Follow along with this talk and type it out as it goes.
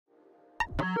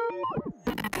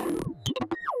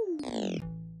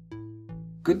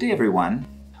Good day everyone.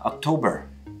 October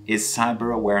is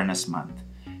Cyber Awareness Month,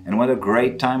 and what a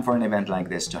great time for an event like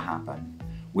this to happen.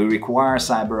 We require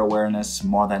cyber awareness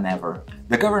more than ever.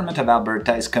 The Government of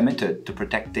Alberta is committed to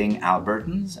protecting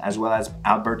Albertans as well as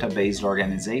Alberta-based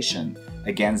organizations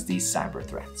against these cyber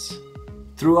threats.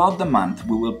 Throughout the month,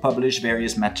 we will publish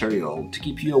various material to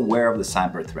keep you aware of the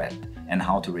cyber threat and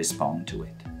how to respond to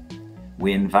it.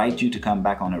 We invite you to come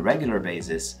back on a regular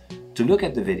basis to look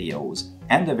at the videos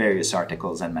and the various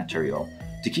articles and material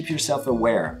to keep yourself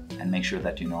aware and make sure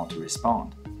that you know how to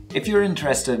respond. If you're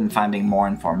interested in finding more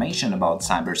information about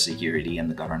cybersecurity in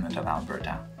the Government of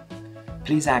Alberta,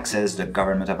 please access the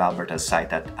Government of Alberta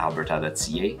site at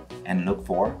alberta.ca and look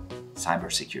for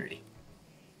cybersecurity.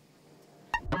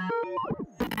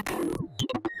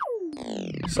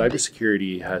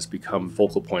 Cybersecurity has become a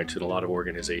focal point in a lot of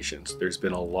organizations. There's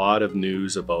been a lot of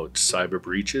news about cyber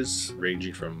breaches,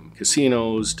 ranging from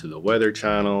casinos to the Weather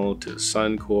Channel to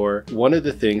Suncor. One of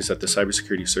the things that the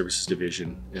Cybersecurity Services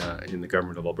Division in the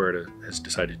Government of Alberta has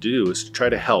decided to do is to try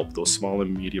to help those small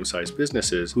and medium-sized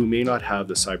businesses who may not have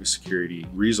the cybersecurity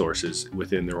resources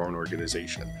within their own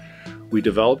organization. We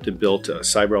developed and built a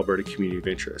CyberAlberta Community of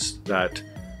Interest that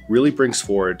really brings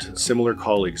forward similar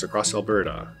colleagues across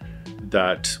Alberta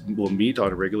that will meet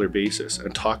on a regular basis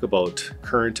and talk about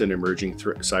current and emerging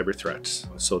cyber threats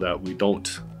so that we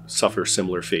don't suffer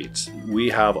similar fates. We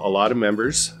have a lot of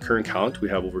members. Current count, we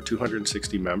have over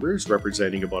 260 members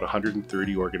representing about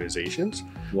 130 organizations.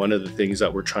 One of the things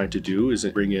that we're trying to do is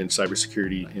bring in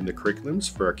cybersecurity in the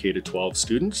curriculums for our K-12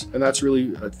 students, and that's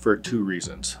really for two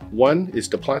reasons. One is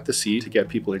to plant the seed to get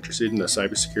people interested in the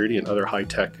cybersecurity and other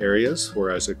high-tech areas or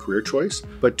as a career choice,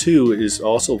 but two is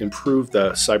also improve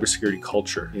the cybersecurity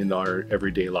culture in our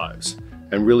everyday lives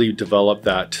and really develop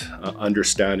that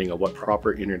understanding of what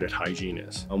proper internet hygiene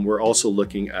is. We're also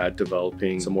looking at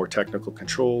developing some more technical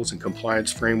controls and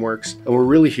compliance frameworks, and we're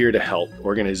really here to help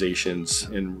organizations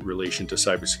in relation to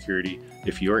cybersecurity.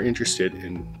 If you're interested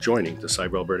in joining the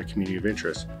CyberAlberta Community of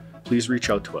Interest, please reach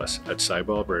out to us at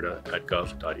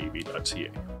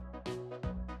cyberalberta@gov.ab.ca.